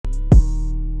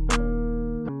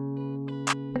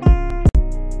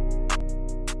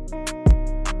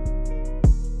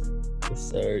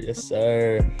sir. Yes,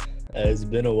 sir. It's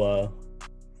been a while.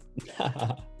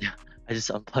 Yeah, I just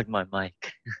unplugged my mic.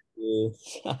 Yeah.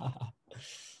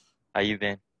 How you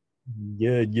been?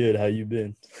 Good, good. How you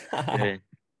been? Good.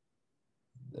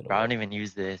 Been a Bro, I don't while. even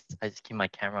use this. I just keep my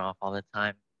camera off all the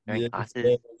time during Yeah, classes.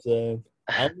 same, same.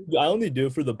 I only do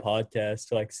it for the podcast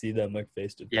to like see them like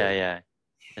face to Yeah, face. yeah.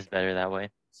 It's better that way.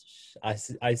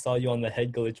 I saw you on the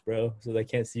head glitch, bro, so they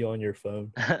can't see you on your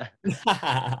phone.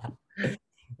 That-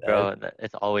 Bro,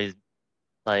 it's always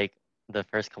like the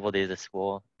first couple days of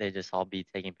school, they just all be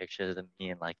taking pictures of me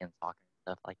and like in soccer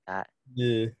and stuff like that.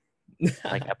 yeah.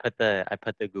 Like I put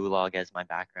the gulag as my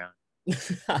background.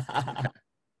 That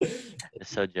It's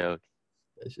so jokes.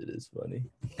 shit is funny.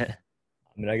 I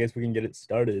mean, I guess we can get it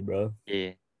started, bro.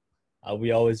 Yeah.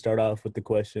 We always start off with the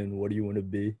question, what do you want to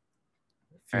be?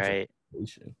 All Future right.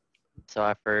 occupation. So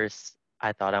at first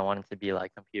I thought I wanted to be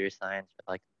like computer science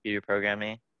or like computer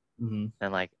programming. Mm-hmm.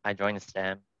 And like I joined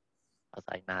STEM. I was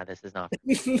like, nah, this is not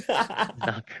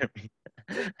not for me.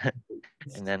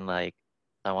 And then like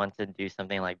I want to do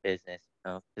something like business,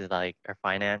 because like or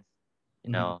finance,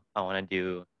 Mhm. I want to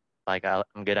do like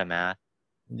I'm good at math.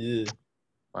 Yeah.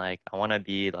 Like I want to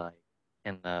be like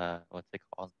in the what's it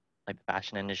called, like the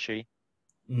fashion industry.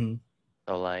 Mhm.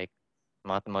 So like I'm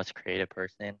not the most creative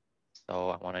person, so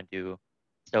I want to do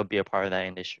still be a part of that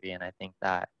industry, and I think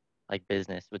that like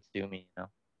business would suit me.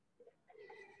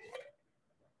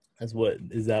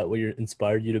 Is that what you're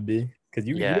inspired you to be? Because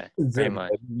you got Yeah, some pretty drip, much.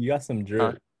 bro. You got some Huh?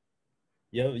 drip.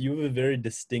 You have a very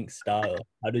distinct style.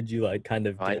 How did you like kind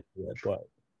of I get to that part?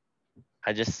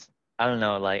 I just I don't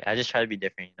know, like I just try to be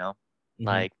different. Hmm.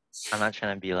 Like I'm not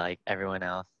trying to be like everyone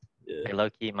else. Yeah. Like low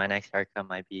key, my next haircut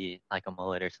might be like a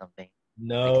mullet or something. Like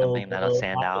No, something that'll bro.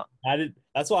 stand out. I did.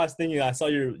 That's what I was thinking. I saw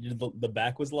the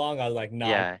back was long. I was like, nah,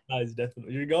 Yeah. guys,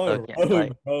 definitely. You're going Okay.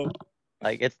 rogue, bro.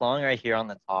 Like it's long right here on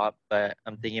the top, but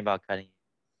I'm thinking about cutting it.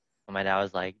 And my dad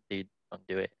was like, dude, don't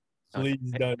do it. Don't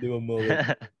Please do don't do a mullet.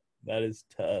 it. That is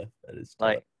tough. That is tough.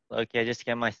 Like, okay, just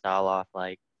get my style off,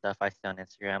 like stuff I see on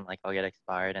Instagram, like I'll get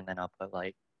expired and then I'll put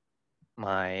like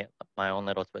my my own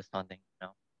little twist on things.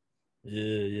 Yeah,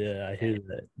 yeah, I Yeah. hear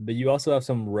that. But you also have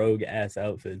some rogue ass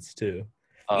outfits too.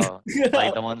 Oh,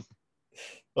 like the ones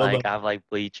Hold like on. I have like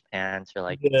bleach pants or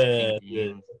like skinny Yeah, yeah.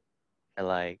 jeans. Or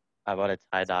like I bought a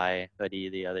tie-dye hoodie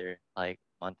the other like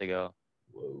month ago.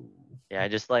 Whoa. Yeah, I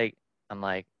just like I'm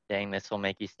like, dang, this will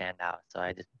make you stand out. So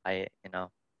I just buy it.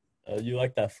 Oh, you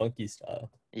like that funky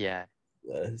style. Yeah,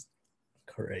 That's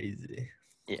crazy.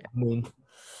 yeah, I mean,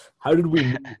 how did we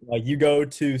meet? Like, you go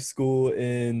to school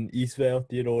in Eastvale,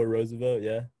 Theodore Roosevelt,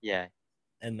 yeah? yeah,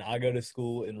 And I go to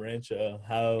school in Rancho.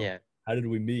 How yeah. how did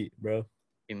we meet, bro?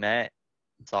 We met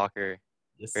soccer.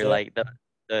 Yes, We're sir. like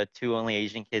the two only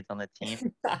Asian kids on the team.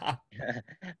 And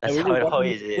That's how it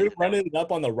always we is. were running it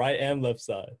up on the right and left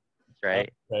side. That's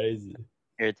Right. crazy.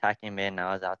 You're attacking mid and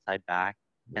I was outside back.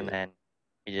 And Yeah. then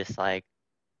we just like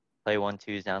play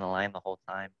 1-2s down the line the whole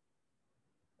time.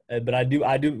 But I do.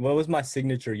 What was my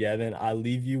signature, Gavin? I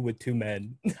leave you with two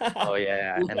men. Oh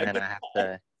yeah, and Like, then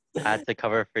I had to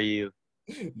cover for you.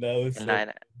 that was And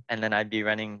so. then I'd be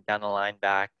running down the line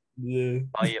back. Yeah.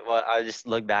 Well, I would just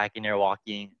look back and you're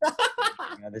walking.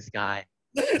 This guy,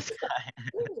 this guy.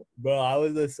 Bro,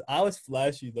 I was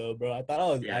flashy though, bro. I thought I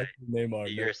was Yeah, actually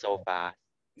Neymar. you're so fast.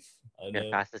 I You're the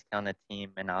know. fastest guy on the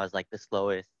team, and I was like the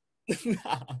slowest.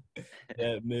 Yeah,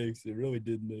 it mix. It really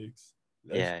did mix.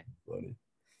 That's Yeah, funny.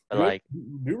 but like,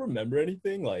 Do you remember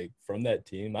anything like from that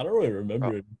team? I don't really bro, remember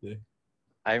anything.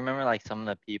 I remember like some of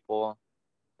the people,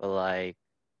 but like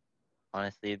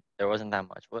honestly, there wasn't that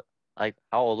much. Like,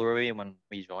 how old were we when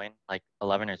we joined? Like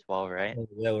 11 or 12, right?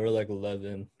 Yeah, we were like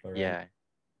 11 around. Yeah,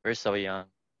 we're so young,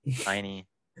 tiny.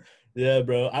 Yeah,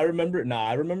 bro. I remember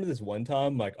this one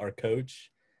time, like our coach,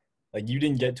 like you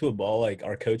didn't get to a ball, like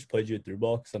our coach played you a through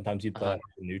ball. 'Cause sometimes you'd play Uh-huh. like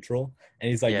neutral, and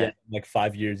he's like, "Yeah, Yeah. in like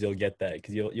 5 years you'll get that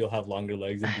because you'll have longer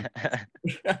legs and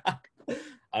be." I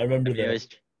I remember mean, that.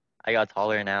 I got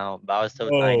taller now, but I was so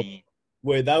Oh, tiny.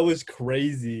 wait, that was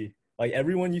crazy. Like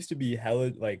everyone used to be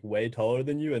hella like way taller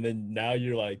than you, and then now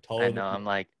you're like I taller than. know I'm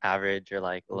like average or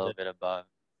like a little bit above.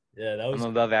 Yeah, that I'm was.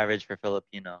 above average for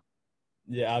Filipino.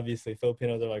 Yeah, obviously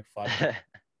Filipinos are like 5.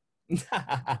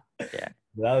 That Yeah.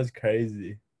 was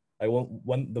crazy. Like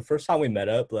when the first time we met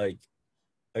up, like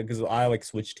because I like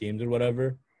switched teams or whatever,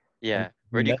 and Yeah.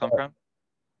 we Where do you met come up. from?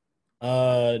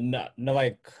 No, no,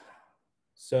 like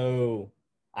so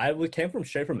came from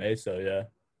straight from ASO, yeah.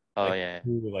 Oh Like yeah.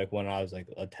 like when I was like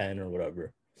a 10 or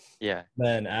whatever. Yeah.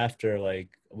 Then after like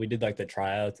we did like the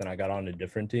tryouts and I got on a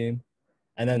different team,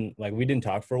 and then like we didn't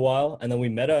talk for a while, and then we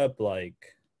met up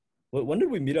like when did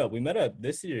we meet up? We met up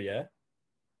this year, yeah.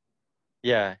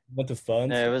 Yeah. Went to fun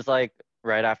No, it stuff? was like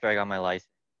right after I got my license.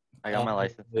 I got Oh, my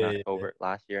license in yeah, yeah. October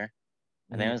last year.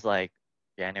 I think Mhm. it was like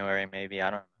January maybe. I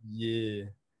don't know. Yeah.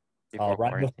 Oh, Before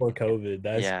right before quarantine. COVID.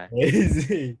 That's Yeah.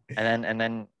 crazy. And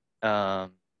then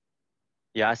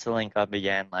you asked to link up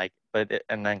again, like,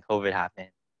 and then COVID happened.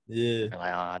 Yeah. We're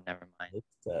like, oh, never mind. That's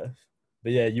tough.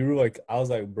 But yeah, you were like, I was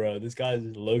like, bro, this guy's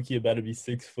low key about to be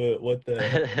 6 foot. What the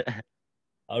hell?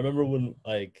 I remember when,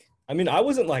 like, I mean, I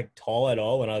wasn't like tall at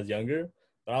all when I was younger,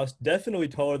 but I was definitely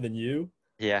taller than you.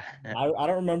 Yeah. I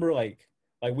don't remember like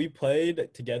we played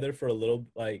together for a little,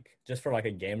 like just for like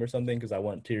a game or something, because I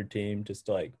went to your team just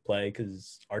to like play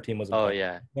because our team wasn't Oh playing.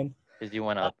 yeah, because you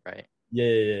went up, right? Yeah,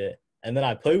 yeah, yeah. And then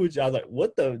I played with you. I was like,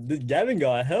 what this Gavin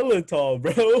got hella tall,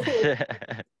 bro. It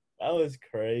That was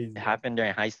crazy. happened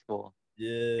during high school. In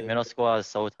Yeah, middle school, I was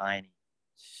so tiny.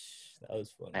 that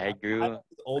was funny. I I have grew.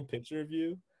 this old picture of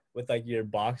you with like your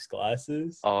box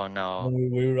glasses. Oh When no,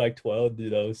 we were like 12,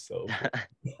 dude. That was so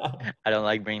funny. I don't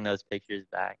like bringing those pictures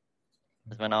back.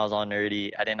 Because when I was all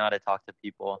nerdy, I didn't know how to talk to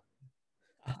people.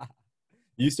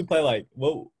 You used to play like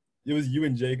what? It was you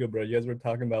and Jacob, bro. You guys were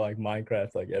talking about like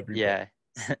Minecraft like every day.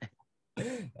 Yeah,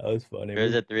 That was funny. there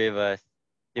was the three of us.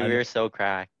 Dude, I we know. were so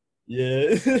cracked.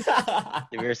 Yeah.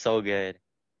 Dude, we were so good.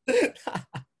 I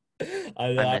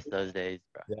I know. miss those days,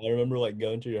 bro. Yeah, I remember like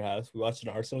going to your house. We watched an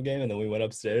Arsenal game and then we went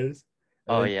upstairs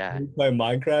and Oh then yeah. we played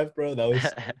Minecraft, bro. That was so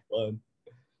fun.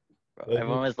 Bro, That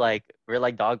everyone was like, we were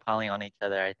like dogpiling on each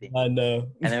other, I think. I know.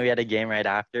 And then we had a game right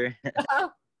after.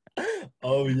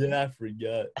 Oh yeah, I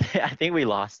forgot. I think we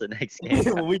lost the next game,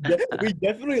 bro. We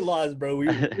definitely lost, bro. We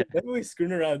were definitely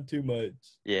screwing around too much.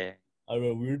 Yeah, I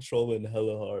remember we were trolling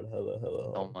hella hard, hella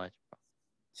so hard. much,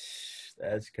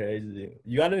 That's crazy.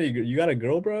 You got a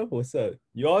girl, bro? What's up?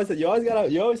 You always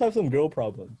have some girl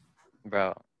problems.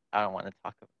 bro. I don't want to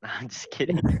talk about. No, I'm just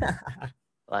kidding.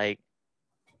 Like,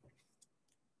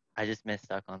 I just missed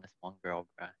stuck on this one girl,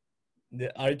 bro.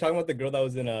 Are you talking about the girl that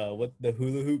was in what the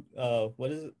hula hoop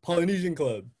what is it? Polynesian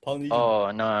club. Polynesian.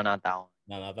 Oh no, not that one.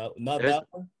 No, not There's, that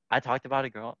one. I talked about a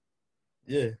girl.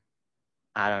 Yeah.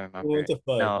 I don't We went remember. to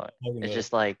FUD. No, Talking it's about.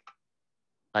 just like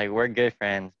we're good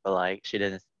friends, but like she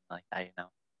doesn't seem like that, you know.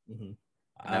 Mm-hmm.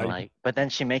 And then like, but then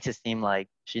she makes it seem like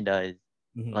she does,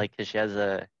 Mm-hmm. like, cause she has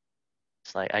a,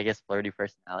 just like I guess flirty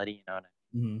personality, you know what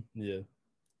I mean? Mm-hmm. Yeah.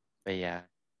 But yeah,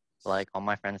 like all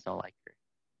my friends don't like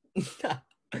her.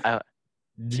 I,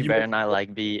 Did she you make better not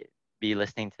like be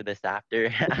listening to this after.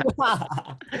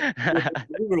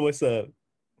 move or what's up?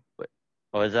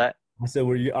 What was that? I said,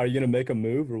 are you gonna make a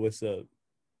move or what's up?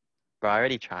 Bro, I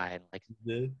already tried. Like,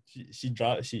 She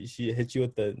dropped she hit you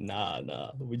with the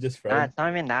nah, we just nah, friends. it's not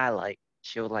even that. Like,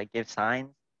 she'll like give signs,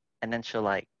 and then she'll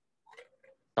like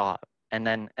stop, and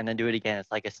then do it again.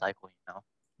 It's like a cycle, you know.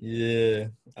 Yeah,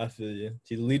 I feel you.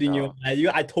 She's leading you.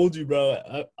 So, I told you,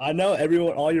 bro. I know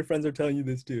everyone, all your friends are telling you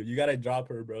this too. You gotta drop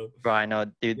her, bro. bro, I know,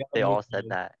 dude. You They gotta move all said on.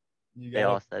 that. You They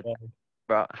gotta all said move that.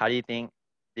 Bro, how do you think,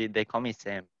 dude? They call me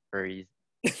Sam for a reason.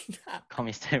 on. Call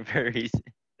me Sam for a reason.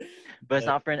 But it's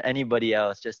not for anybody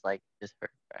else. Just her,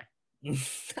 bro.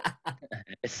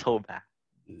 It's so bad.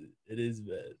 It is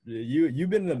bad. You've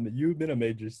been a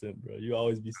major simp, bro. You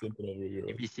always be simping over If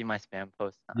girls. you see my spam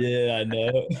post, Yeah, I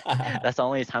know. that's the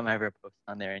only time I ever post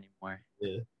on there anymore.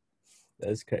 Yeah,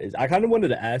 that's crazy. I kind of wanted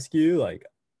to ask you like,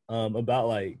 about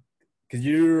like, cause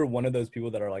you're one of those people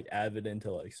that are like avid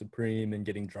into like Supreme and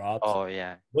getting drops. Oh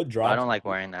yeah. What I drops? don't like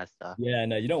wearing that stuff. Yeah,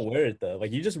 no, you don't wear it though.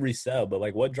 Like you just resell, but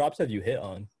like, what drops have you hit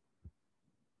on?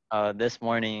 This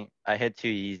morning I hit two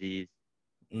Yeezys.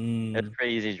 It was Mm, a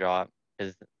pretty easy drop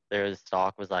because their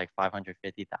stock was like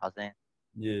 550,000,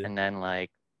 yeah, and then like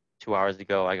 2 hours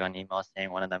ago I got an email saying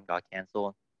one of them got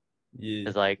canceled. yeah.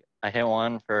 Cause like I hit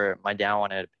one for my dad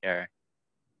wanted a pair,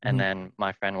 and Mhm, then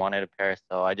my friend wanted a pair,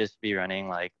 so I just be running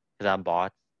like, cause I have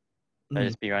bots. I mhm,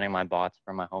 just be running my bots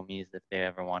for my homies if they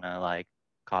ever wanna like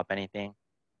cop anything.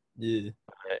 yeah.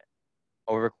 But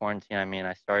over quarantine, I mean,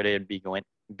 I started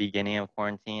beginning of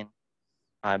quarantine.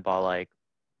 I bought like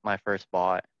my first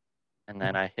bot, and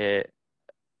then I hit.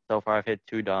 So far, I've hit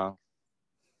two dunks,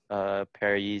 a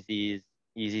pair of Yeezys,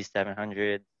 Yeezy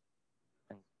 700s,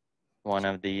 and one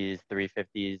of these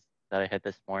 350s that I hit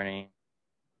this morning.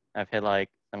 I've hit like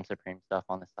some Supreme stuff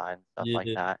on the side and stuff like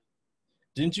Yeah. that.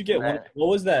 Didn't you And get one? then, What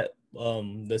was that?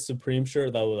 The Supreme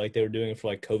shirt that was like they were doing it for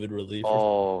like COVID relief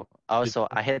or oh, something.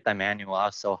 I hit the manual. I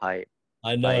was so hyped.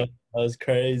 I know. Like, That was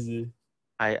crazy.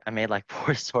 I made like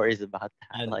 4 stories about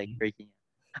I that, know. like freaking.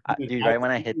 Dude, Dude, right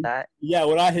when I hit that, yeah,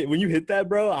 when you hit that,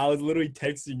 bro, I was literally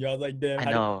texting you. I was like, damn, I how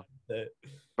did know, you hit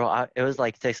bro. It was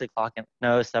like 6 o'clock, and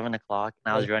no, it was 7 o'clock,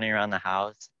 and I was that? running around the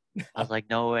house. I was like,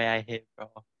 no way I hit, bro.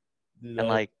 Dude, that And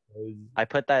was like, crazy. I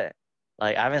put that,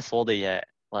 like I haven't sold it yet.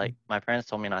 Like my parents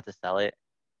told me not to sell it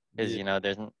because Yeah.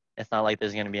 it's not like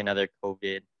there's gonna be another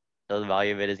COVID, so the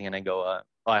value of it is gonna go up.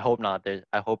 Oh, I hope not.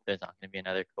 I hope there's not gonna be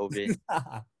another COVID,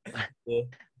 Yeah.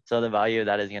 so the value of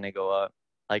that is gonna go up.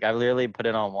 Like I've literally put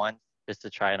it on once just to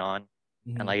try it on,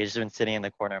 and Mhm. like it's just been sitting in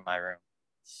the corner of my room.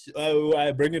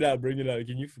 Oh, bring it out, bring it out.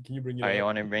 Can you bring it All right, you up?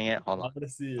 want to bring it? I Hold on. want to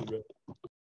see it, bro.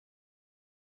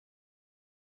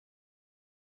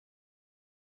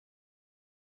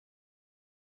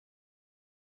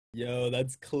 Yo,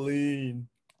 that's clean.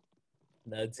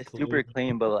 That's It's clean. super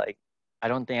clean, but like I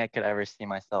don't think I could ever see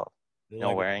myself, They're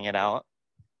like, wearing it out.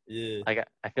 yeah, Like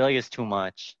I feel like it's too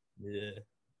much. yeah.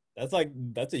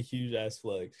 That's a huge ass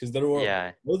flex because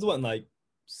Yeah, those went like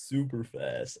super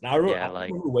fast. And I yeah, like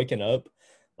remember waking up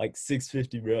like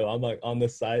 6:50, bro. I'm like on the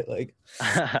site like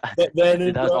but then dude,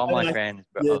 it, that was bro, all and my like friends,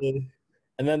 yeah. bro.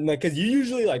 And then like because you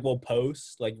usually like will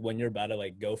post like when you're about to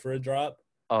like go for a drop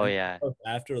Oh and yeah,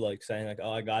 after like saying like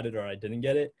oh I got it or I didn't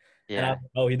get it. And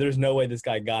yeah. there's no way this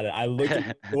guy got it. I looked at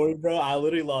the story, bro. I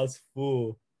literally lost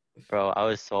full. Bro, I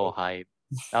was so hyped.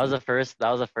 That was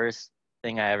the first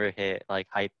thing I ever hit, like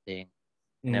hype thing.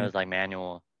 And it Mhm, was like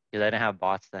manual because I didn't have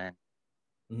bots then.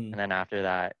 mhm. And then after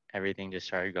that, everything just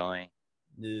started going.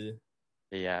 Yeah.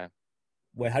 But yeah.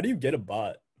 Wait, how do you get a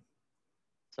bot?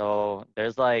 So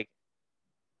there's like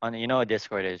on you know what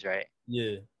Discord is, right?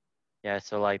 Yeah. Yeah,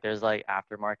 so like there's like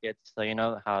aftermarkets. So you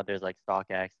know how there's like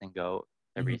StockX and Goat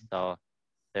to Hmm. resell.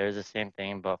 There's the same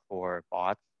thing but for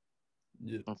bots.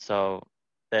 Yeah. And so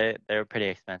they're pretty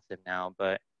expensive now,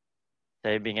 but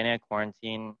say beginning of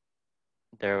quarantine,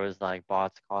 there was like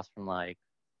bots cost from like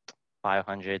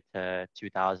 500 to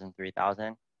 2,000,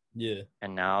 3,000, Yeah.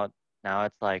 and now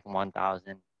it's like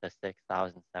 1,000 to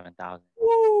 6,000, 7,000.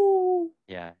 Woo!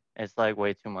 Yeah, it's like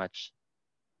way too much.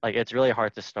 Like it's really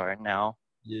hard to start now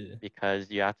Yeah. because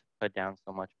you have to put down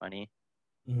so much money.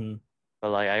 Hmm.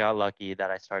 But like I got lucky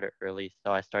that I started early,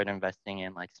 so I started investing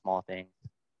in like small things.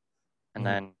 And Hmm.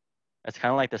 then it's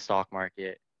kind of like the stock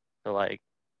market. So like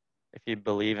if you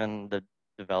believe in the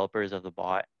developers of the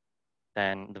bot,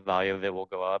 then the value of it will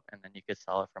go up and then you could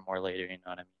sell it for more later, you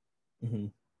know what I mean? Hmm.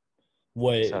 So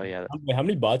Wait, yeah, how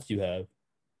many bots do you have?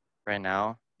 right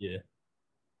now Yeah.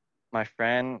 my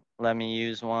friend let me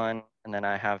use one and then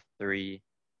I have three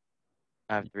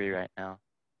right now.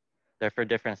 They're for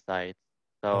different sites.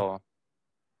 Uh, So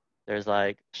there's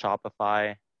like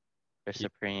Shopify, there's yeah.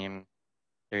 Supreme,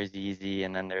 there's Easy,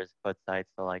 and then there's foot sites,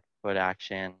 so like Foot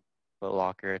Action, Foot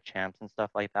Locker, Champs, and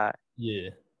stuff like that. Yeah.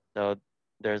 So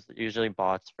there's usually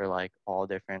bots for like all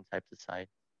different types of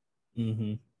sites.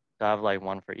 Hmm. So I have like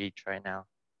one for each right now.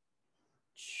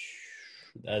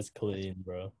 That's It's, clean,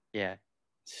 bro. yeah,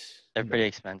 they're pretty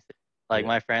expensive. Like Yeah.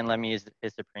 my friend let me use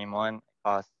his Supreme one. It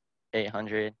costs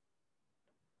 800.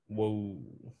 Whoa.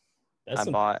 That's I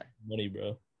some bought, money,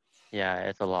 bro. yeah,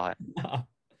 it's a lot.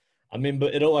 I mean,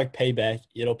 but it'll like pay back.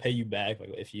 It'll pay you back like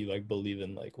if you like believe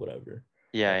in like whatever.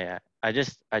 Yeah, yeah. I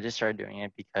just started doing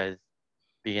it because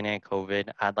beginning of COVID,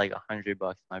 I had like $100 in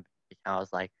my bank account. I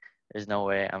was like, there's no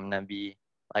way I'm gonna be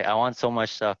like I want so much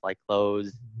stuff like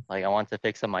clothes, like I want to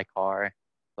fix up my car,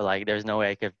 but like there's no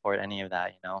way I could afford any of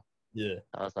that, you know? Yeah.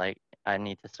 I was like, I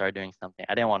need to start doing something.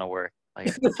 I didn't want to work. Like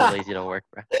I'm too lazy to work,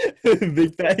 bro.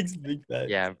 Big facts, big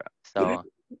Yeah, facts. bro. So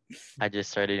I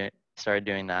just started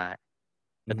doing that.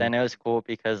 But Hmm. then it was cool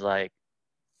because like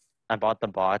I bought the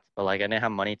bots, but like I didn't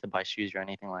have money to buy shoes or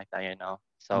anything like that, you know? Yeah.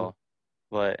 So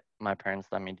what my parents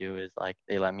let me do is like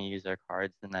they let me use their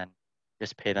cards and then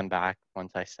just pay them back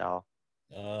once I sell.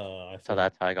 I So feel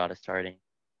that's how I got it starting.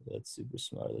 that's super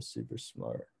smart. That's super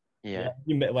smart. Yeah.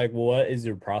 Yeah. Like, what is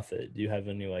your profit? Do you have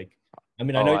any like? I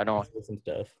mean, I Oh, know you I don't. have some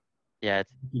stuff. Yeah,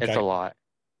 You it's a track. lot.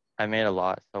 I made a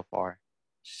lot so far.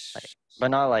 Like, but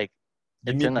not like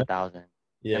Give it's me, in the thousands,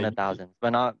 yeah, but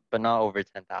not over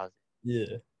 10,000.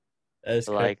 yeah. That's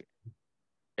But crazy.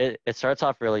 like it starts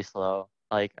off really slow.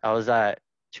 Like I was at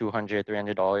 200,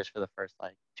 $300 for the first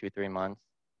like 2, 3 months,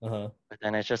 Uh-huh. but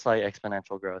then it's just like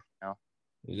exponential growth, you know?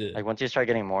 Yeah, Like once you start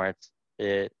getting more,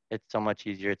 it's so much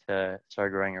easier to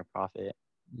start growing your profit.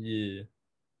 yeah.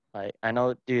 Like I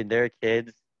know, dude, there are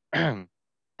kids,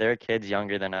 there are kids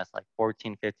younger than us, like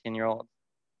 14, 15-year-olds,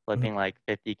 Mhm. flipping like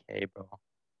 50K, bro.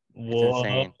 It's What?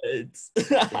 insane.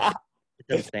 Yeah, it's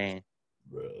insane.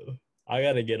 Bro, I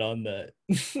gotta get on that.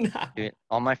 Dude,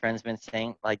 all my friends been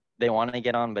saying like they want to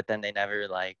get on, but then they never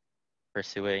like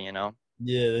pursue it, you know?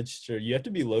 Yeah, that's true. You have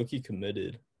to be low-key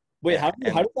committed. Wait, Yeah, how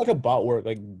and does like a bot work?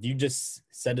 Like, do you just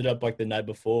set it up like the night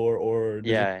before, or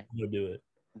does it yeah, do it?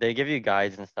 they give you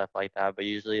guides and stuff like that, but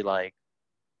usually like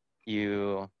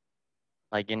you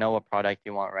you know what product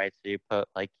you want, right? So you put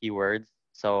like keywords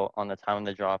So on the time of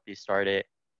the drop, you start it,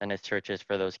 then it searches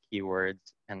for those keywords,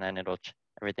 and then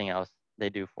everything else they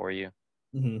do for you.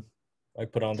 Mm-hmm.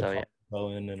 Like put on the So yeah,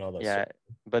 combo in and all that yeah, stuff.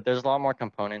 but there's a lot more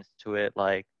components to it.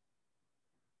 Like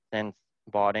since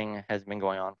botting has been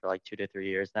going on for like 2 to 3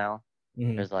 years now,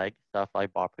 Mm-hmm. there's like stuff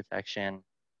like bot protection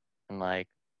and like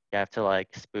you have to like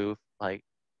spoof like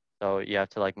so you have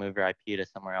to like move your IP to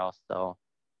somewhere else so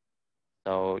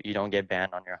you don't get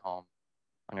banned on your home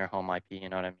IP. You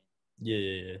know what I mean? Yeah,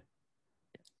 yeah, yeah.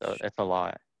 So it's a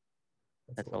lot.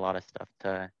 That's a It's a lot lot of stuff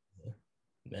to to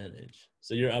manage.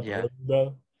 So you're up yeah. early,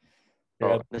 bro. You're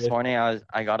Bro, up this early. morning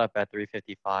I got up at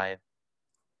 3:55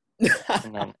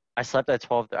 and then I slept at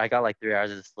 12. I got like 3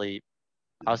 hours of sleep.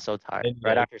 I was so tired. Right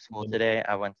Maniac. after school today,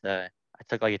 I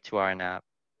took like a 2 hour nap.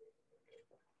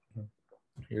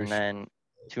 You're And then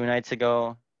 2 nights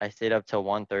ago, I stayed up till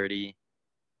 1:30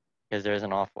 because there's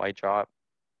an off-white drop.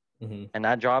 mm-hmm. And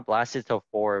that drop lasted till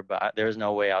 4, but there was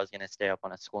no way I was going to stay up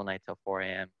on a school night till 4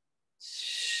 a.m.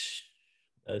 It's,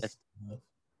 That's tough.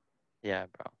 yeah,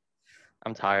 bro.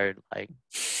 I'm tired. Like,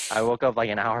 I woke up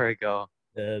like an hour ago.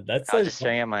 That's I was like just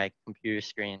staring at my computer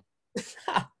screen.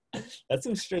 that's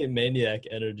some straight maniac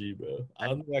energy, bro. I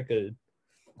don't think I could.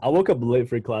 I woke up late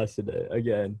for class today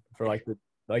again for like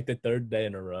the third day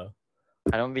in a row.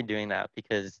 I don't be doing that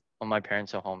because when my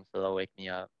parents are home, so they'll wake me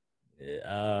up.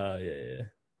 Yeah, yeah, yeah.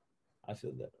 I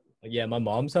feel that. Like, yeah, my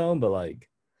mom's home, but like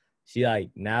she like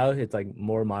now it's like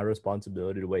more my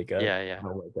responsibility to wake up. Yeah, If yeah. I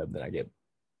don't wake up, then I get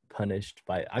punished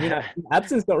by. I mean,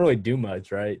 absence don't really do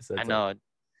much, right? So I it's like,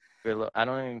 know. I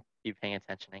don't even be paying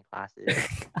attention in classes.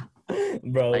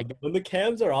 bro, Like, when the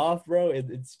cams are off, bro,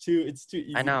 it's too I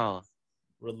easy to know.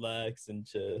 relax and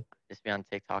chill. Just be on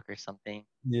TikTok or something.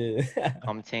 Yeah.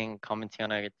 Commenting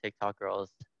on a TikTok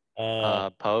girl's uh,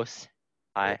 post.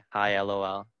 Hi,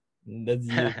 LOL. that's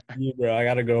you, bro. I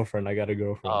got a girlfriend. I got a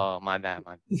girlfriend. Oh, my bad,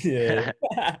 my Yeah.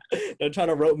 bad. Don't try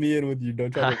to rope me in with you.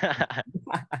 Don't try to.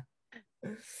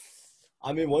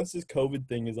 I mean, once this COVID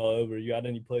thing is all over, you got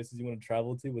any places you want to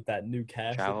travel to with that new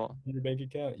cash in Travel, your bank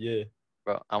account? Yeah.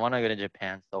 bro. I want to go to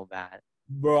Japan so bad.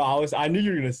 Bro, I knew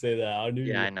you were gonna say that. I knew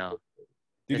you Yeah, were I know.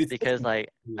 dude, It's it's such because like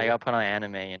I yeah. got put on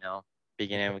anime,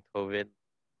 beginning with COVID.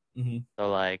 Hmm. So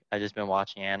like I just been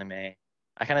watching anime.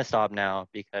 I kind of stopped now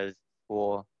because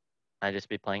school. I just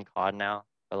be playing COD now.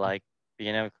 But like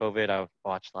beginning of COVID, I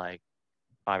watched like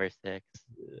 5 or 6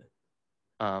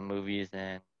 Yeah. movies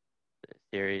and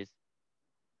series.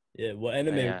 Yeah. What But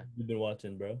anime have yeah, you been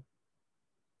watching, bro?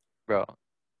 bro.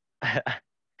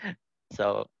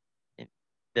 So it-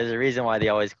 there's a reason why they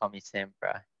always call me Sim,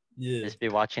 bro. Yeah. Just be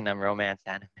watching them romance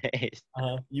animes.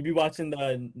 You be watching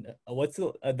what's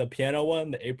the piano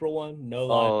one, the April one? No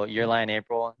line. Oh, Your Lie in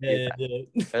April, dude. Yeah, yeah,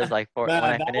 It was yeah. like when Man,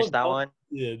 I finished that one.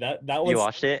 yeah, that You one's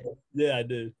watched it, yeah, I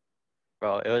did.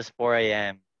 bro. It was 4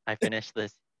 a.m. I finished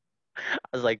this. I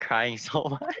was like crying so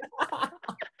much,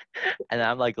 and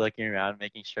I'm like looking around,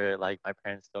 making sure like my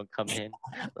parents don't come in,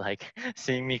 like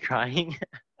seeing me crying.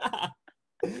 I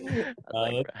was like, That's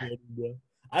bro, funny, bro.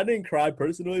 I didn't cry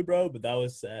personally, bro, but that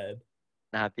was sad.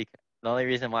 not because the only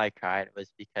reason why I cried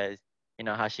was because you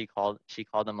know how she called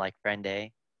them like friend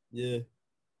A. Yeah.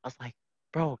 I was like,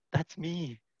 bro, that's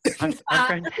me. I'm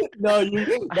friend. No,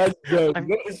 that's joke. I'm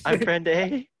I'm friend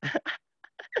A.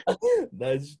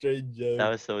 That's straight That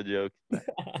joke. was so jokes. But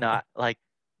no, like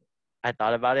I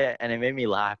thought about it and it made me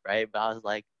laugh, right? But I was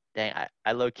like, dang,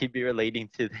 I low key be relating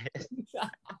to this.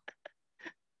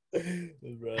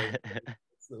 Bro,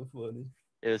 so funny.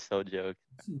 It was so jokes.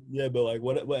 Yeah, but like,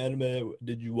 what anime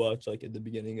did you watch like at the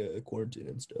beginning of quarantine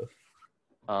and stuff?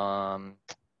 Um,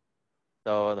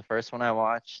 so the first one I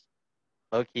watched,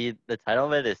 low key, the title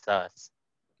of it is sus,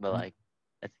 but like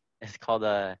it's called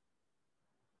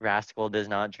Rascal Does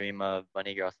Not Dream of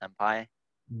Bunny Girl Senpai.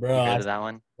 Bro, You heard of that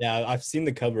one? yeah, I've seen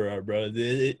the cover art, bro.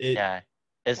 Yeah.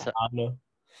 It's I don't know.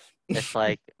 it's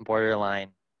like borderline.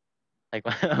 Like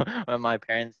when my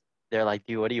parents they're like,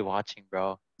 dude, what are you watching,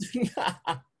 bro?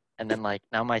 And then like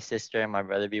now my sister and my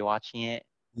brother be watching it.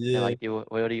 They're Yeah. like, dude,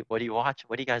 what do you watch?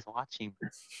 What are you guys watching?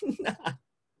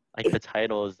 Like the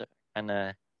title is kind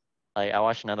of like I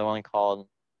watched another one called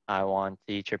I Want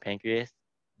to Eat Your Pancreas,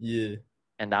 Yeah.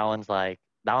 and that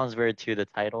one's weird too. The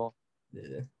title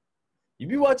Yeah. You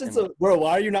be watching and some, bro.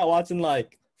 Why are you not watching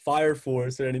like Fire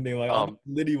Force or anything like all the um,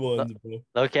 litty lo- ones, bro?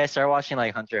 okay, I started watching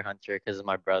like Hunter x Hunter because of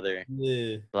my brother.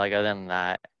 Yeah. But like other than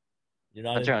that, You're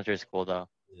not Hunter in. x Hunter is cool though.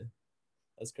 Yeah.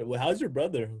 That's great. Well, how's your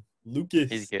brother, He's Lucas?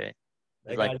 good. He's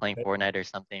That like guy playing Fortnite or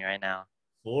something right now.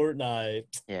 Fortnite.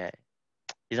 Yeah,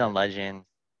 he's on Legends.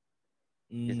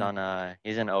 Mm,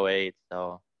 He's in '08,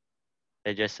 so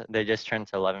they just turned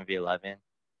to 11v11.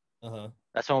 uh-huh.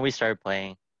 That's when we started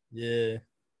playing. Yeah,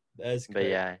 that's But crazy.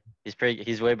 yeah,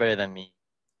 he's way better than me.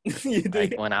 You Like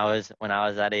think? when I was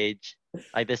that age,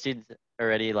 like this dude's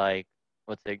already like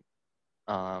what's it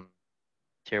um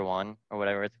tier one or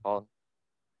whatever it's called.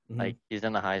 Mhm. Like he's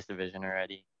in the highest division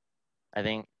already. I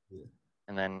think. Yeah,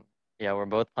 And then yeah, we're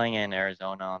both playing in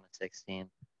Arizona on the 16th.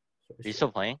 for Are you sure.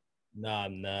 still playing? Nah,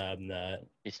 I'm not. I'm not.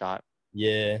 You stopped.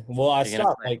 Yeah. Well, I You're gonna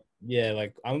stopped. play? Like, yeah,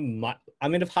 like I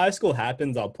mean, if high school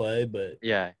happens, I'll play. But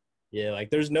Yeah, yeah, like,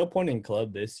 there's no point in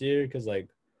club this year because like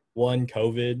one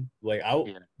COVID. Like,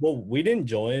 yeah, we didn't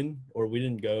join or we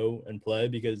didn't go and play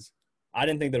because I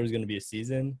didn't think there was gonna be a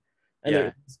season, and yeah,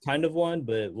 there's kind of one,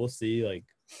 but we'll see. Like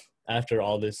after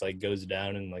all this like goes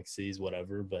down and like sees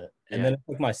whatever. But and yeah. then it's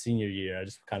like my senior year, I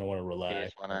just kind of want to You relax.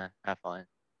 just wanna have fun.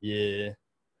 Yeah.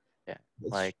 Yeah,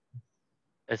 That's like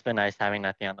it's been nice having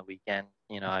nothing on the weekend.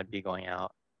 I'd be going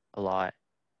out a lot.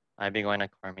 I'd be going to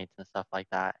car meets and stuff like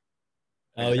that,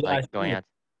 or Oh just yeah, I like going see. out.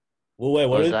 Well, wait,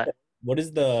 What was that? what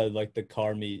is the like the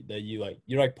car meet that you like?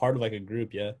 You're like part of like a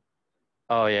group, yeah?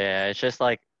 Oh yeah, yeah. It's just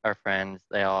like our friends.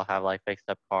 They all have like fixed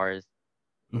up cars,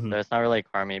 and Hmm. so it's not really a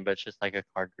car meet, but it's just like a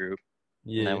car group.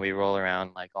 And Yeah, then we roll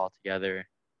around like all together,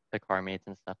 the car meets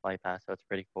and stuff like that. So it's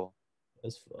pretty cool.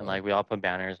 that's And fun. like we all put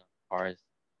banners on cars.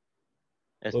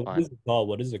 It's What fun. is it called?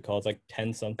 What is it called? It's like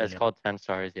 10 something, It's right? called 10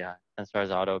 Stars, yeah. 10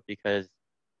 Stars Auto because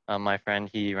my friend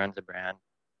he runs a brand.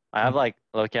 I have Mhm. like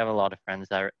look, I have a lot of friends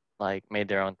that like made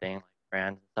their own thing, like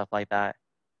brands and stuff like that.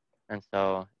 And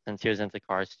so since he was into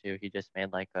cars too, he just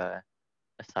made like a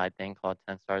side thing called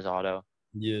 10 Stars Auto.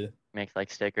 Yeah. Makes like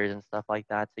stickers and stuff like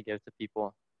that to give to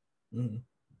people. Mhm.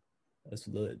 That's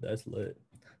lit. That's lit.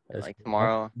 And That's like cool. I'm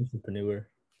tomorrow, an entrepreneur.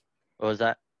 what was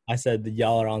that? I said that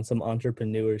y'all are on some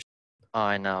entrepreneur Oh,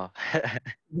 I know.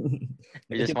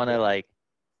 We just making want to like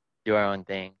do our own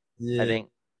thing. I yeah. think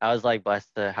I was like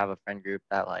blessed to have a friend group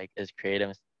that like is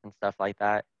creative and stuff like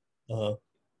that. Uh,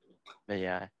 But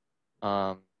yeah,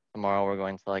 um, tomorrow we're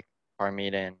going to like car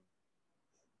meet in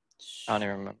I don't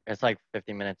even remember. It's like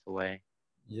 50 minutes away,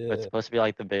 but it's yeah. supposed to be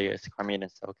like the biggest car meet in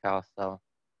SoCal, so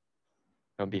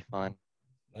it'll be fun.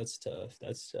 That's tough.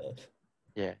 That's tough.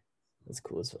 Yeah, That's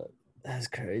cool as fuck. That's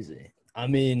crazy. I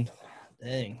mean,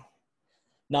 dang.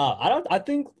 Nah, I don't. I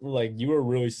think like you were a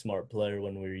really smart player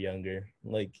when we were younger.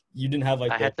 Like you didn't have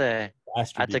like I the had to I had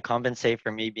to attribute. compensate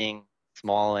for me being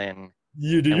small and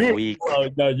You and were weak. slow.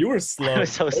 No, you were I slow.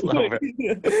 was so slow, bro.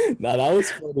 Nah, that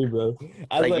was funny, bro.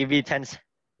 I was Like like, you be 10,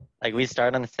 like we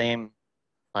start on the same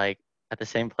like at the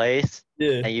same place,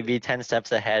 yeah, and you be 10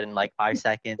 steps ahead in like 5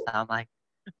 seconds. I'm like,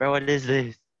 bro, what is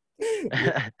this?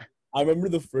 yeah. I remember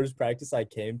the first practice I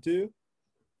came to,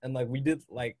 and like we did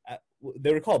like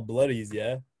they were called bloodies,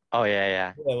 yeah. Oh yeah,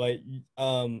 yeah. Yeah, like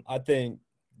I think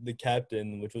the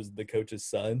captain, which was the coach's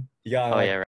son, he got in Oh like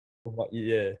yeah. Right.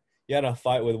 yeah, he got in a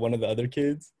fight with one of the other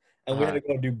kids, and we had Uh-huh.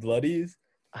 to go do bloodies.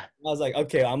 I was like,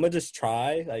 okay, I'm gonna just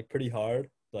try like pretty hard,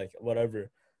 like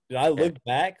whatever. Did I Yeah. look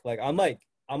back? Like I'm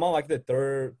on like the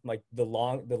third, like the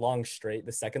long straight,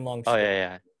 the second long Oh straight.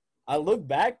 yeah, I look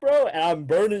back, bro, and I'm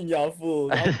burning y'all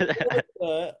fools. I'm like, yeah.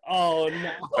 what oh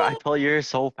Bro, I no. told you you're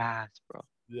so fast, bro.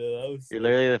 Yeah, that was You're so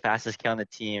literally the fastest kid on the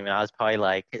team, and I was probably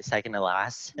like second to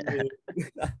last.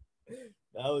 yeah.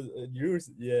 That was you were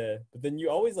yeah. But then you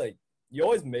always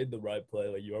made the right play.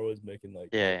 Like you were always making like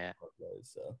Yeah, the yeah. right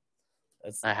plays. So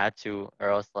that's I had to, or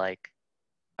else like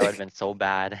I would have been so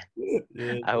bad.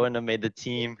 yeah. I wouldn't have made the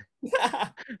team.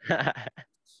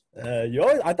 You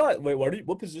always I thought wait,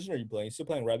 what position are you playing? You still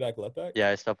playing right back, left back? Yeah,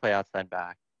 I still play outside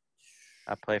back.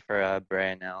 I play for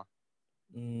Bray now.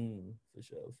 For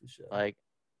sure, for sure. Like,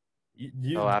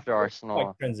 You so after like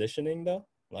Arsenal, transitioning though?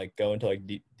 Like going to like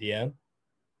DM?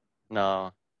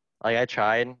 no. Like I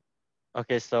tried.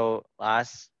 Okay, so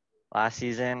last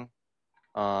season,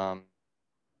 um,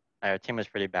 our team was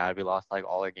pretty bad. We lost like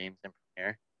all our games in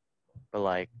Premier. But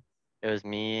like, it was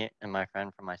me and my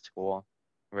friend from my school.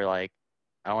 We're like,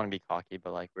 I don't want to be cocky,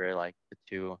 but like we're like the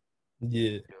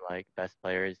Yeah. two like best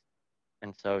players.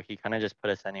 And so he kind of just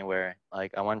put us anywhere.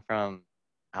 Like I went from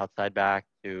outside back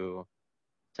to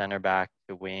center back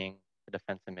to wing to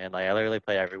defensive mid. Like I literally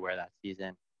played everywhere that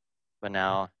season. But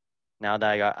now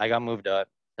that I got moved up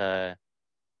to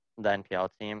the NPL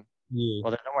team. Yeah.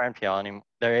 Well, there's no more NPL anymore.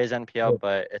 There is NPL,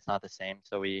 but it's not the same.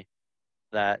 So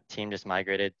that team just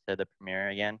migrated to the Premier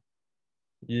again.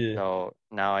 Yeah. So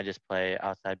now I just play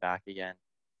outside back again.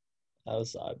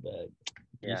 Outside back.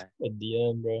 You Yeah, should play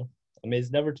DM, bro. I mean,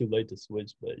 it's never too late to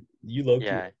switch, but you low key.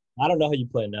 yeah. I don't know how you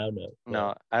play now, no. But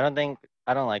No, I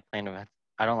don't like playing events.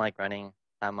 I don't like running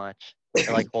that much.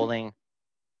 Or like holding.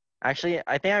 Actually,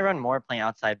 I think I run more playing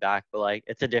outside back, but like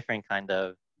it's a different kind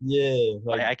of. Yeah,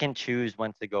 Like like I can choose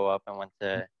when to go up and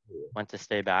when to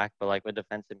stay back, but like with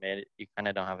defensive mid, you kind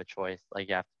of don't have a choice. Like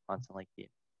you have to constantly keep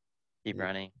yeah.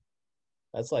 running.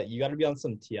 That's like you got to be on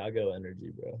some Tiago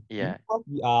energy, bro. Yeah.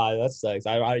 That sucks.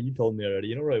 You told me already.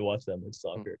 You don't really watch that much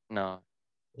soccer. No.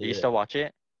 Do you Yeah. still watch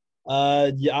it?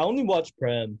 Yeah. I only watch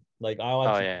Prem. Like I Oh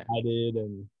watch yeah. United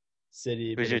and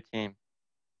City, Who's but your team?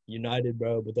 United,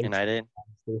 bro. But United?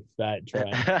 they're fat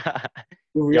trash.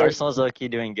 The We are. Arsenal's low-key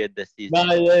doing good this season.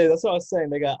 Nah, yeah, that's what I was saying.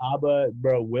 They got Abba,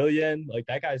 bro. Willian, like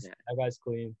Yeah. that guy's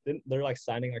clean. They're like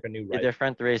signing like a new The right.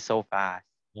 different three is so fast.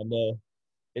 And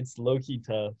it's low key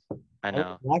tough. I And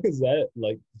know. Lacazette,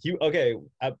 like he okay.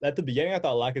 At the beginning, I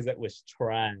thought Lacazette was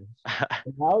trash.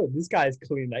 And now this guy's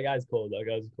clean. That guy's cold. That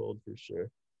guy's cold for sure.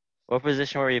 What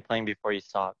position were you playing before you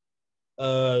stopped?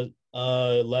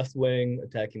 Left wing,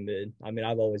 attacking mid. I mean,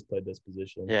 I've always played this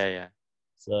position. Yeah, yeah.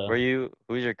 So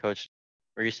Who's your coach?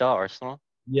 Were you still at Arsenal?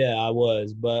 yeah, I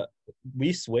was, but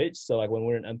we switched. So like when we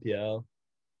were in MPL,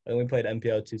 and we played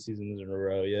MPL 2 seasons in a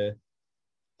row. Yeah.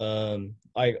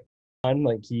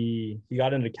 Like he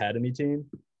got an academy team.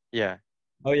 Yeah.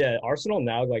 Oh yeah, Arsenal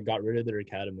now like got rid of their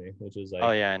academy, which was Oh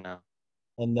like, yeah, I know.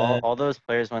 and All then all those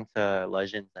players went to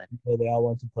Legends, I think. they all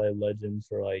want to play Legends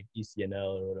for like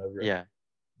ECNL or whatever. Yeah.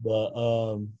 But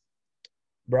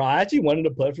bro, I actually wanted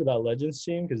to play for that Legends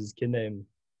team because this kid named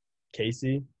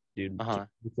Casey, dude, Uh-huh.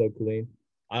 he's so clean.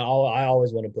 I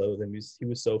always want to play with him. He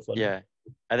was so fun. Yeah.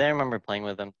 I think I remember playing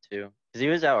with him too. Because he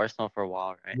was at Arsenal for a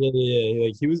while, right? Yeah.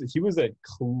 Like he was a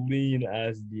clean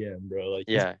ass DM, bro. Like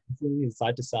Yeah. he's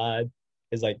side to side.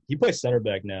 Is like he plays center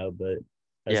back now, but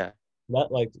that's Yeah.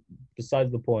 not like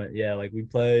besides the point. Yeah, like we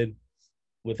played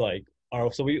with like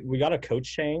our so we got a coach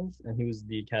change and he was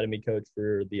the academy coach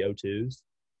for the O2s.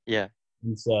 Yeah.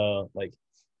 And so like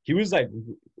he was like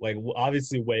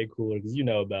obviously way cooler because you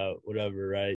know about whatever,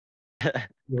 right?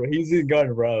 He's just going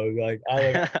rogue. Like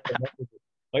I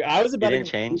was He about to didn't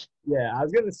go, change? yeah, I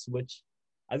was gonna switch.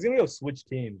 I was gonna go switch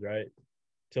teams, right?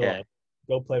 To Yeah. like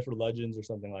go play for Legends or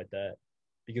something like that.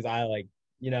 Because I like,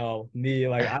 me,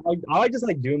 like I like just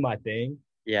like doing my thing.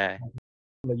 Yeah.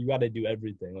 Like you gotta do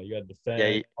everything. Like you gotta Yeah,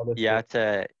 defend, all this you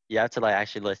shit. have to like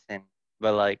actually listen.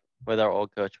 But like with our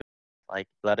old coach, like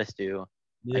let us do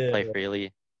like Yeah, play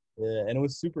freely. yeah. And it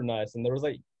was super nice. And there was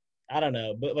like I don't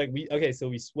know, but like so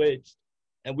we switched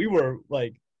and we were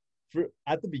like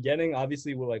at the beginning,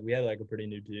 obviously we had like a pretty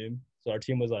new team. So our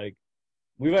team was like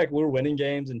we were winning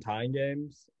games and tying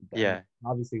games and Yeah.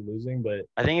 obviously losing, but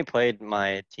I think he played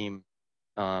my team.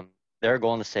 They were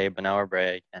going to save, but now we're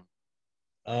Bray again.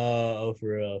 oh for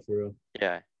real, for real.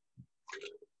 Yeah.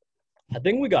 I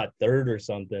think we got third or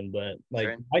something, but like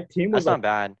Third? my team was That's like not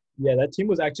bad. yeah, that team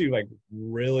was actually like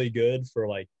really good for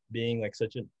like being like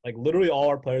such a like literally all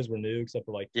our players were new except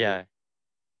for like two. Yeah.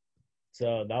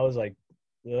 So that was like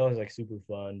super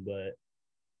fun, but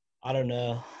I don't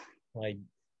know. Like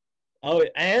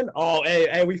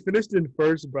hey, we finished in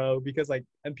first, bro, because like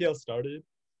MPL started.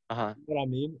 Uh-huh. You know what I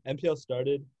mean? MPL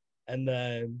started and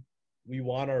then we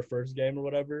won our first game or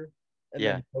whatever, and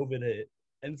Yeah. then COVID hit.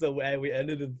 And so we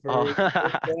ended in Oh. first.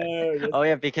 Yeah, Oh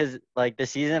yeah, because like the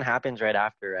season happens right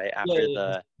after, right? After yeah,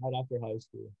 the right after high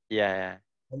school. yeah,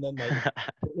 And then like yeah.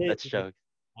 it That's hit. jokes.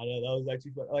 I know that was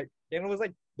actually fun. Like, and it was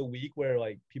like the week where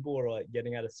like people were like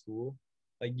getting out of school,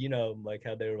 like like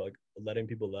how they were like letting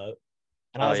people out,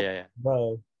 and I Oh was like, yeah, yeah.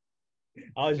 bro,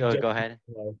 I was Go joking. ahead.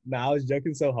 I was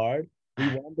joking so hard. We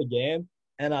won the game,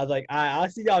 and I was like, I'll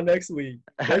see y'all next week.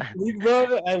 Next week,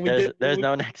 bro. And There's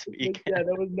no next week. yeah,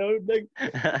 there was no next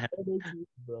week,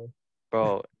 bro.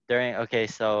 Bro, okay,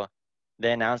 so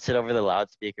they announced it over the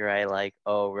loudspeaker, right? Like,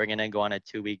 oh, we're gonna go on a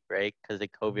 2-week break because of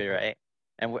COVID, right?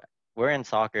 And we're in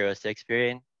soccer, a sixth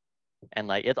period, and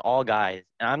like it's all guys,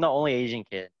 and I'm the only Asian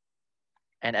kid,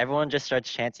 and everyone just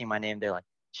starts chanting my name. They're like,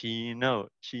 Chino,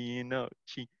 Chino,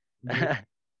 Chi,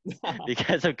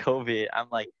 because of COVID. I'm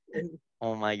like,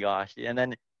 oh my gosh, and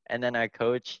then our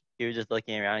coach, he was just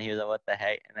looking around. He was like, what the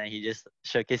heck? And then he just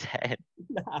shook his head.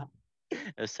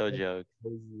 It was so That's joke.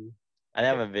 crazy. I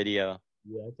have a video.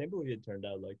 Yeah, I can't believe it turned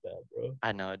out like that, bro.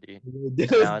 I know, dude. It really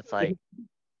And now does.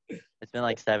 it's been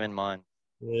like 7 months.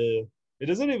 Yeah. It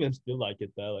doesn't even feel like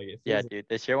it though. Like it Yeah, feels dude.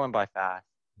 This year went by fast.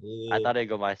 I yeah. thought it'd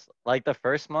go by like the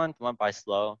first month went by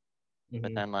slow, but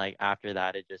Mm-hmm. then like after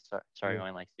that it just started Yeah.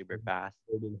 going like super fast.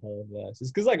 It did hella fast.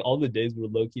 It's because like all the days were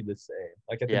low key the same.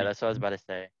 Like at the Yeah, that's what I was beginning, about to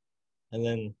say.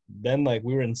 and then like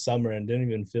we were in summer and didn't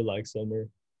even feel like summer.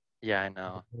 Yeah, I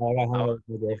know. Like I hung I, out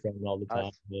with my girlfriend all the I time,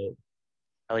 was but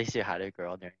at least you had a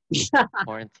girl during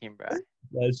quarantine, bro.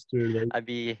 that's true. Like, I'd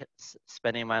be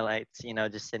spending my nights,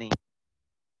 just sitting.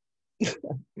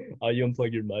 oh, you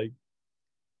unplug your mic.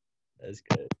 That's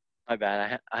good. My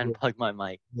bad. I Yeah, unplugged my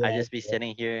mic. I yeah, just be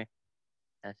sitting here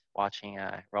and watching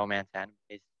romance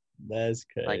animes that's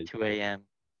like crazy. 2 a.m.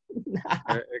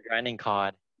 or grinding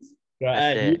COD. That's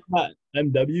Right, you it. got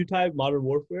MW type Modern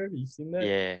Warfare. You seen that?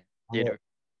 Yeah, I don't know. dude.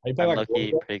 Are you talking I'm about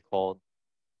low-key Warzone? pretty cold.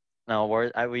 No,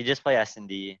 we just play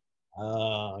S&D.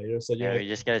 You're Yeah, like we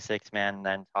just get a six man and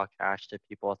then talk trash to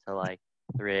people till like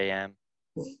 3 a.m.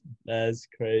 that's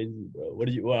crazy,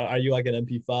 bro. Are you like an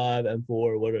MP5,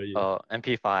 M4? What are you? Oh,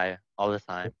 MP5 all the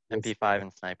time. What's MP5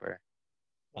 and sniper.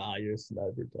 you're a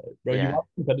sniper type, bro. You Yeah. watch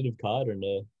competitive COD or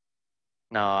no?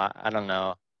 No, I don't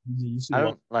know. You should I watch.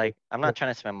 don't like. I'm not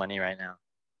trying to spend money right now.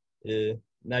 Yeah.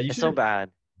 Now you It's should so just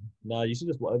bad. you should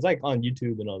just it's like on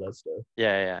YouTube and all that stuff.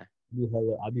 Yeah, yeah.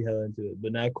 I'd be hella into it.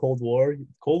 But now Cold War,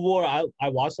 I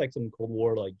watched like some Cold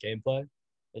War like gameplay.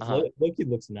 Uh-huh. Look, it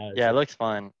looks nice. Yeah, it Like looks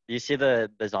fun. Do you see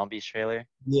the zombies trailer?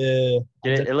 yeah,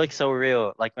 Dude, it looks so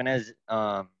real. Like when it's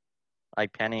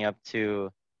like panning up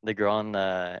to the girl in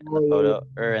the oh yeah, photo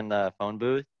or in the phone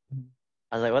booth.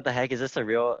 I was like, what the heck? Is this a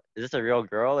real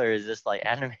girl or is this like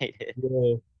animated?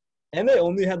 yeah. And they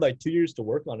only had like 2 years to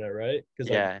work on it, right? Because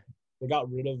like Yeah. they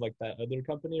got rid of like that other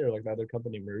company or like the other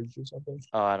company merged or something.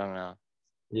 Oh, I don't know.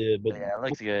 Yeah, but But yeah, it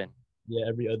looks good. yeah,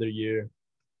 every other year.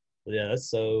 But yeah, that's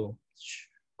so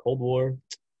Cold War.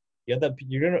 You got that?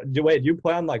 You're gonna do wait? Do you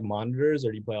play on like monitors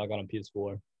or do you play like on a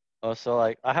PS4? Oh, so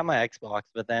like I have my Xbox,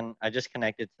 but then I just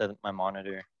connected to my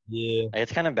monitor. Yeah, Like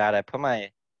it's kind of bad. I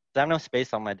have no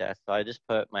space on my desk, so I just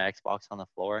put my Xbox on the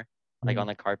floor, like mhm, on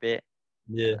the carpet,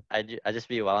 yeah. and I just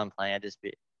be while I'm playing, I just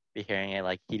be hearing it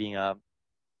like heating up,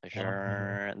 like,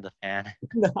 Uh, the fan.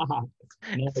 nah,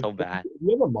 no, It's so bad. if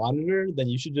you have a monitor, then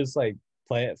you should just like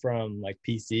play it from like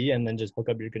PC and then just hook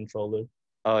up your controller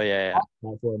Oh yeah, yeah,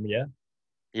 platform. Yeah,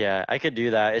 yeah. I could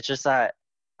do that. It's just that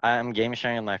I'm game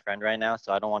sharing with my friend right now,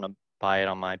 so I don't want to buy it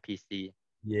on my PC.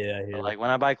 yeah, I But hear that. like when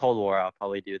I buy Cold War, I'll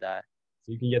probably do that.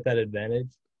 So you can get that advantage,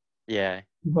 Yeah.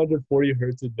 240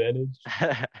 hertz advantage.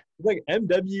 It's like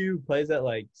MW plays at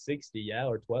like 60, yeah,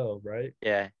 or 12, right?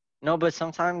 Yeah. No, but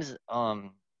sometimes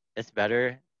it's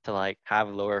better to like have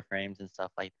lower frames and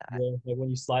stuff like that. Yeah, like when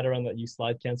you slide around that, you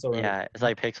slide cancel around. Yeah, it's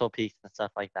like pixel peaks and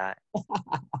stuff like that.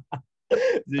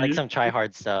 Dude, Like some try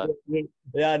hard stuff.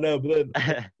 yeah, I know, but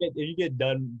then if you get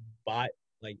done by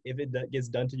like if gets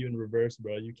done to you in reverse,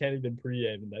 bro, you can't even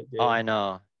pre-aim in that Oh, game. I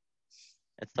know.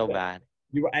 It's so bad.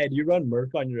 You run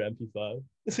Merc on your MP5,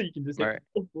 so you can just hit Mer-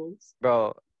 multiples.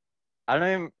 Bro, I don't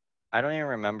even I don't even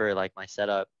remember like my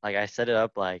setup. Like I set it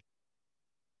up like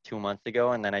 2 months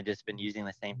ago and then I just been using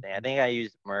the same thing. I think I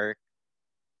used Merc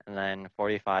and then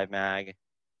 45 mag,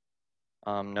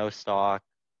 no stock,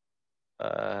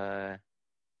 uh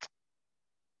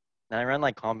then I run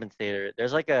like compensator.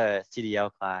 There's like a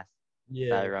CDL class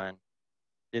that I Yeah, run.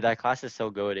 Dude, that class is so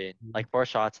goated. Like 4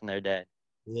 shots and they're dead.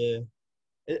 yeah.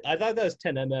 I thought that was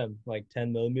 10 mm, like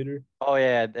 10 millimeter. Oh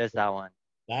yeah, there's that one.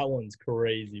 That one's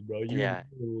crazy, bro. You Yeah,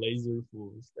 laser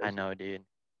fools. I know, dude.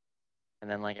 And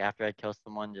then like after I kill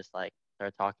someone, just like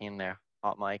start talking in their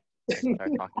hot mic, just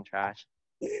start talking trash.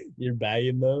 You're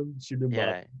bagging them, shoot them up.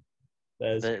 Yeah,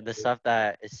 That's the stuff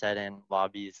that is said in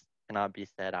lobbies cannot be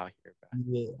said out here,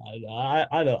 yeah,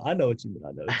 I know what you mean.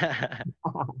 I know what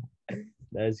bro. you mean.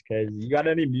 That's crazy. You got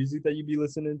any music that you be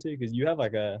listening to? Because you have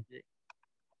like a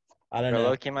I don't Bro, know.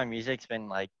 low key, my music's been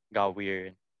like got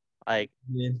weird. Like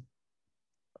Yeah.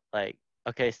 like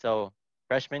okay, so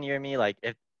freshman year me, like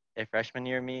if freshman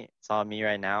year me saw me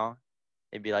right now,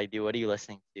 they'd be like, dude, what are you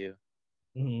listening to?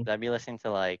 Mhm. I'd be listening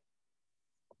to like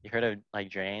you heard of like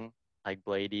Drain, like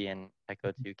Blady and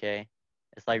Echo 2K.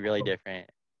 It's like really different.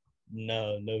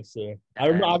 No, no, sir.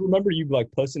 And then I remember you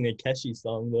like posting a Keshi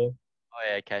song though. oh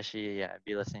yeah, Keshi, yeah, I'd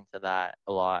be listening to that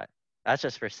a lot. That's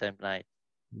just for simp night,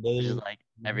 which is Those- like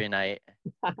every night.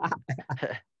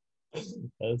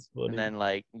 That's And funny. then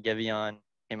like Giveon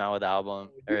came out with an album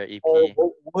or Oh, EP.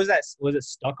 what was that? Was it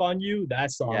Stuck on You?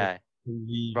 That song. Yeah,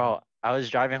 bro, I was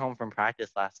driving home from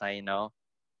practice last night,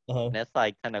 Uh-huh. and it's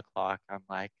like 10 o'clock. I'm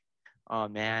like, oh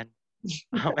man,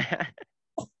 oh man.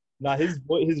 Nah, his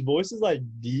voice is like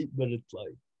deep, but it's like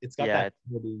it's got Yeah, that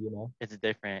melody, you know. it's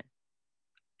different.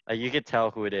 Like you could tell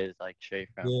who it is, like straight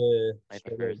from Yeah, like the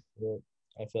straight up. first. Yeah.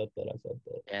 I felt that. I felt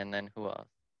that. And then who else?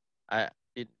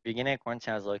 Beginning of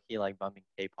quarantine, I was low key like bumping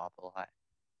K-pop a lot,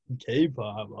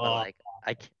 K-pop. but Oh, like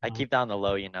I keep down the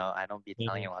low, I don't be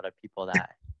telling yeah. a lot of people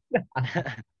that.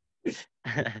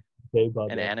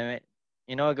 K-pop. And Though. anime,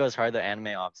 it goes hard. The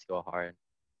anime ops go hard.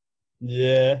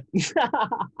 Yeah.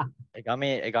 It got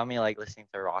me like listening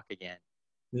to rock again.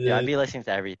 Yeah, I'd Yeah. be listening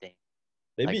to everything,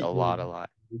 like Maybe a lot, a lot.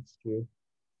 it's true.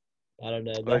 I don't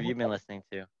know. What have you been listening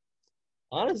to?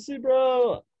 Honestly,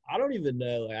 bro, I don't even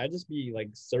know. Like I just be like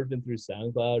surfing through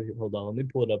SoundCloud. Hold on, let me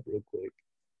pull it up real quick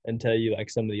and tell you like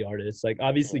some of the artists. Like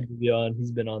obviously Yeah. Giveon,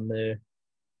 he's been on there.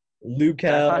 Luke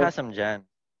SoundCloud Hell, has some gems.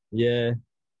 yeah,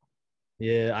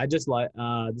 yeah. I just like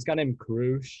this guy named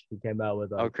Karush. He came out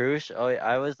with Oh, like Krush. Oh,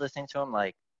 I was listening to him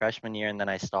like freshman year, and then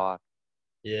I stopped.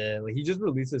 yeah, like he just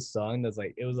released a song that's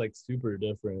like it was like super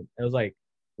different. It was like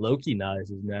low key nice.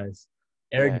 It was nice.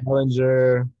 Eric Yeah,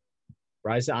 Bellinger,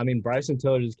 Bryson. I mean Bryson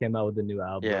Tiller just came out with a new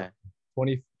album. yeah,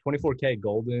 24K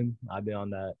Golden. I've been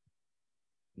on that.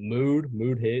 Mood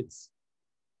hits.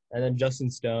 And then Justin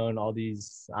Stone, all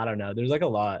these, I don't know. There's like a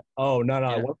lot. Oh no, you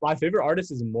no. know My favorite artist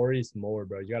is Maurice Moore,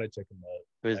 bro. You gotta check him out.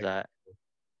 who's Like, that?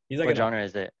 he's like What an genre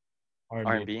is it? R&B.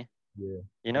 R&B. Yeah.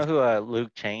 You know who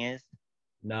Luke Chang is?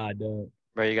 Nah, I don't.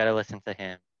 Bro, you gotta listen to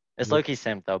him. It's low key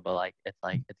simp though, but like it's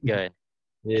good.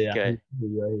 It's Yeah, good.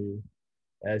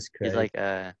 that's He's crazy.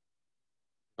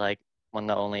 like one of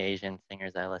the only Asian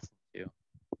singers I listen to.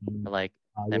 Mm. Or like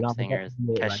You're simp not like singers.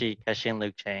 88, right? Keshi and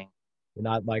Luke Chang. You're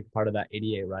not like part of that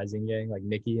 88 Rising gang, like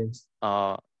Nicki and.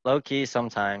 Low key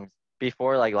sometimes.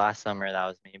 Before like last summer that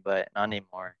was me, but not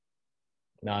anymore.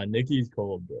 Nah, Nicki's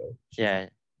cold, bro. She's Yeah,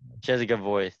 she has a good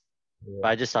voice, but yeah,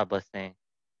 I just stopped listening.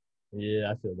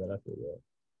 yeah. I feel that. I feel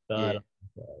that. Yeah.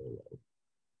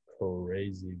 But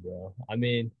crazy, bro. I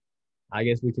mean, I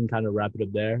guess we can kind of wrap it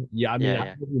up there. Yeah, I mean, I Yeah, don't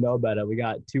know if you know about it. We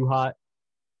got too hot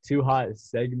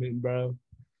segment, bro.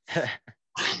 yeah.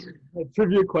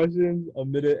 Trivia questions, a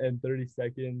minute and 30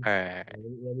 seconds. All right.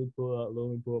 Let me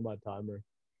pull up my timer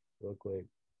real quick.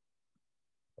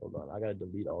 Hold on, I gotta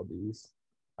delete all these.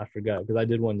 I forgot because I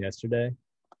did one yesterday.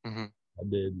 Mm-hmm. I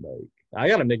did like I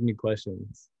gotta make new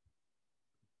questions.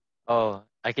 Oh,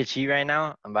 I could cheat right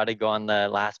now. I'm about to go on the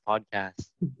last podcast.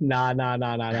 Nah.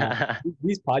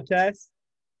 These podcasts.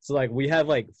 So like we have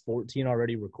like 14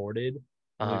 already recorded,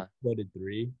 and we've Uh-huh. uploaded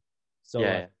 3. So Yeah,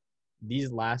 like yeah.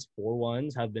 these last 4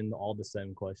 ones have been all the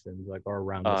same questions, like or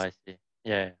around Oh, this. I see.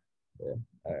 Yeah. Yeah.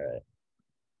 All right.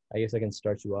 I guess I can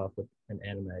start you off with an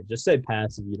anime. Just say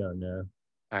pass if you don't know.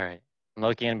 All right. I'm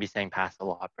looking gonna be saying pass a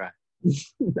lot, bro.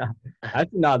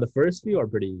 Actually, nah, the first few are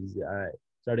pretty easy. All right.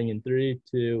 Starting in 3,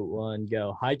 2, 1,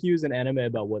 go. Haikyuu is an anime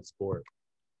about what sport?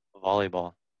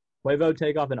 Volleyball. Quavo,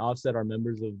 Takeoff, and Offset are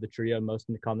members of the trio most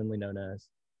commonly known as.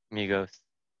 Migos.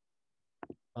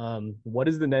 What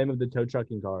is the name of the tow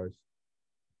trucking cars?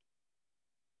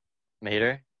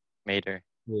 Mater. Mater.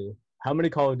 Yeah. How many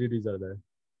Call of Duties are there?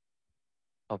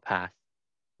 Oh, pass.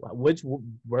 Which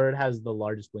word has the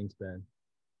largest wingspan?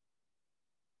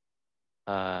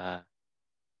 Uh,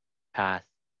 pass.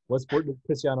 What sport does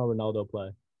Cristiano Ronaldo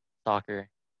play? Soccer.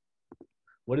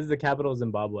 What is the capital of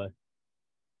Zimbabwe?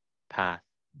 Pass.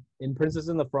 In Princess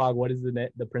and the Frog, what is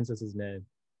the princess's name?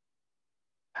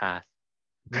 Pass.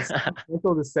 This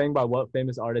title is sang by what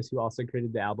famous artist who also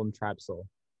created the album Trap Soul?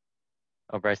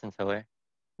 Oh, Bryson Tiller.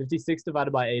 56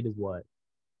 divided by 8 is what?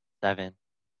 7.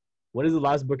 What is the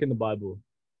last book in the Bible?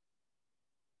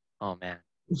 Oh man.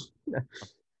 The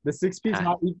Pass.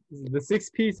 Six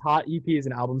Piece Hot EP is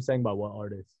an album sang by what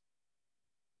artist?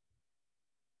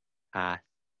 Pass.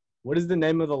 What is the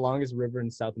name of the longest river in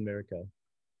South America?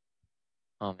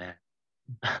 Oh man.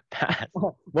 Pass.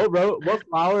 What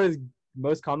flower is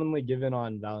most commonly given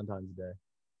on Valentine's Day?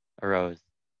 A rose.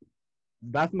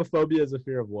 Bathmophobia is a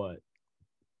fear of what?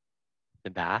 The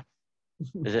bath.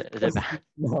 Is it bath?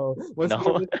 No. What No.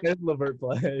 sport does Karis LeVert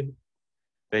play?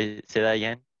 Wait, say that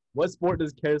again. What sport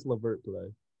does Karis LeVert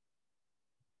play?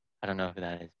 I don't know who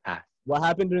that is. Pass. What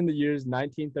happened during the years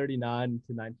 1939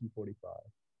 to 1945?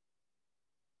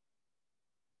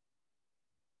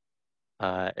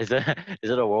 Is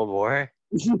it a world war?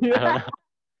 I don't Yeah. know.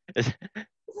 Is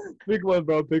Pick one,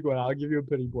 bro. Pick one. I'll give you a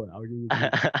pity point. I'll give you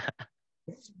a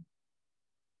pity.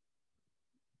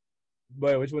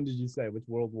 Wait, which one did you say? Which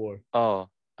World War? Oh,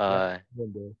 Yeah,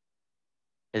 one, bro.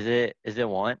 is it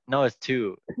one? No, it's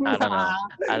 2. I don't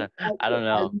know. I don't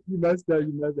know. You messed up.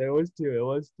 You messed up. It was 2. It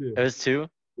was 2. It was 2?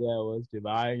 Yeah, it was 2. But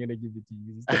I ain't gonna give it to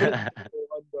you. You still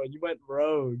one, bro. You went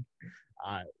rogue.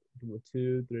 All right.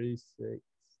 2, 3, 6,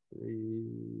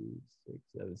 3, 6,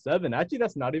 7, 7. Actually,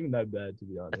 that's not even that bad to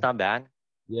be That's honest. not bad.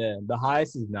 Yeah, the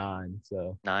highest is 9.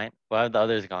 So 9. What have the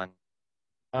others gone?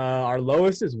 our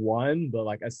lowest is 1, but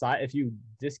like aside if you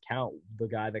discount the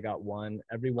guy that got 1,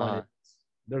 everyone is,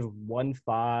 there's 1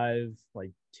 5,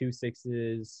 like 2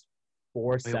 6s,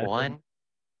 4 Wait, 7. 1?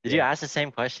 Did Yeah. you ask the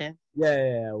same question? Yeah,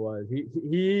 it was.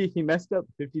 He messed up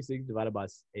 56 divided by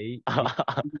 8.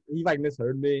 He like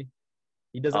misheard me.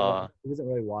 He doesn't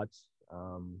really watch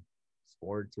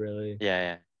sports really.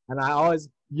 Yeah. And I always,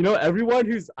 everyone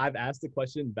who's I've asked the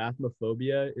question,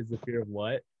 bathmophobia is the fear of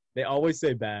what? They always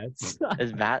say bats.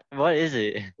 Is bat? What is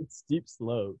it? It's steep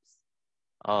slopes.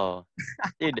 Oh,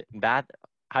 dude, bat.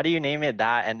 How do you name it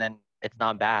that and then it's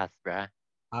not bass, bruh?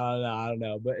 I don't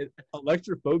know. But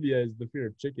electrophobia is the fear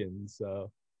of chickens.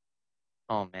 So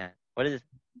Oh man, what is?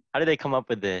 How did they come up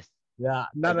with this? yeah,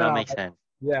 Does not no. make sense.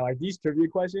 Yeah, like these trivia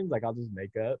questions, like I'll just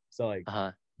make up. So like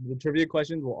Uh-huh. the trivia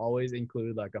questions will always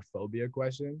include like a phobia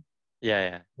question. Yeah,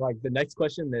 yeah. Like the next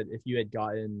question that if you had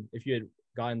gotten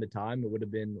the time, it would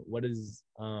have been what is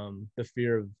the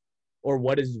fear of, or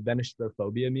what does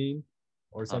venostrophobia mean,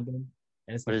 or Huh. something.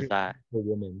 And it's the What is fear that? of a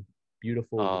woman,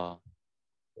 beautiful. Oh.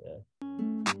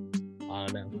 I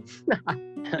don't know.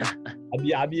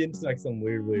 I'd be into like some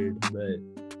weird, but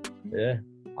yeah.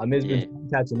 I mean, it's been fun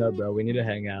catching up, bro. We need to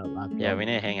hang out. Yeah, we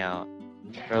need to hang out.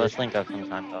 Bro, let's link up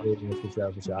sometime, though. For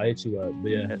sure. I'll hit you up.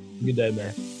 But yeah, good day,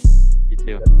 man. You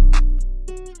too.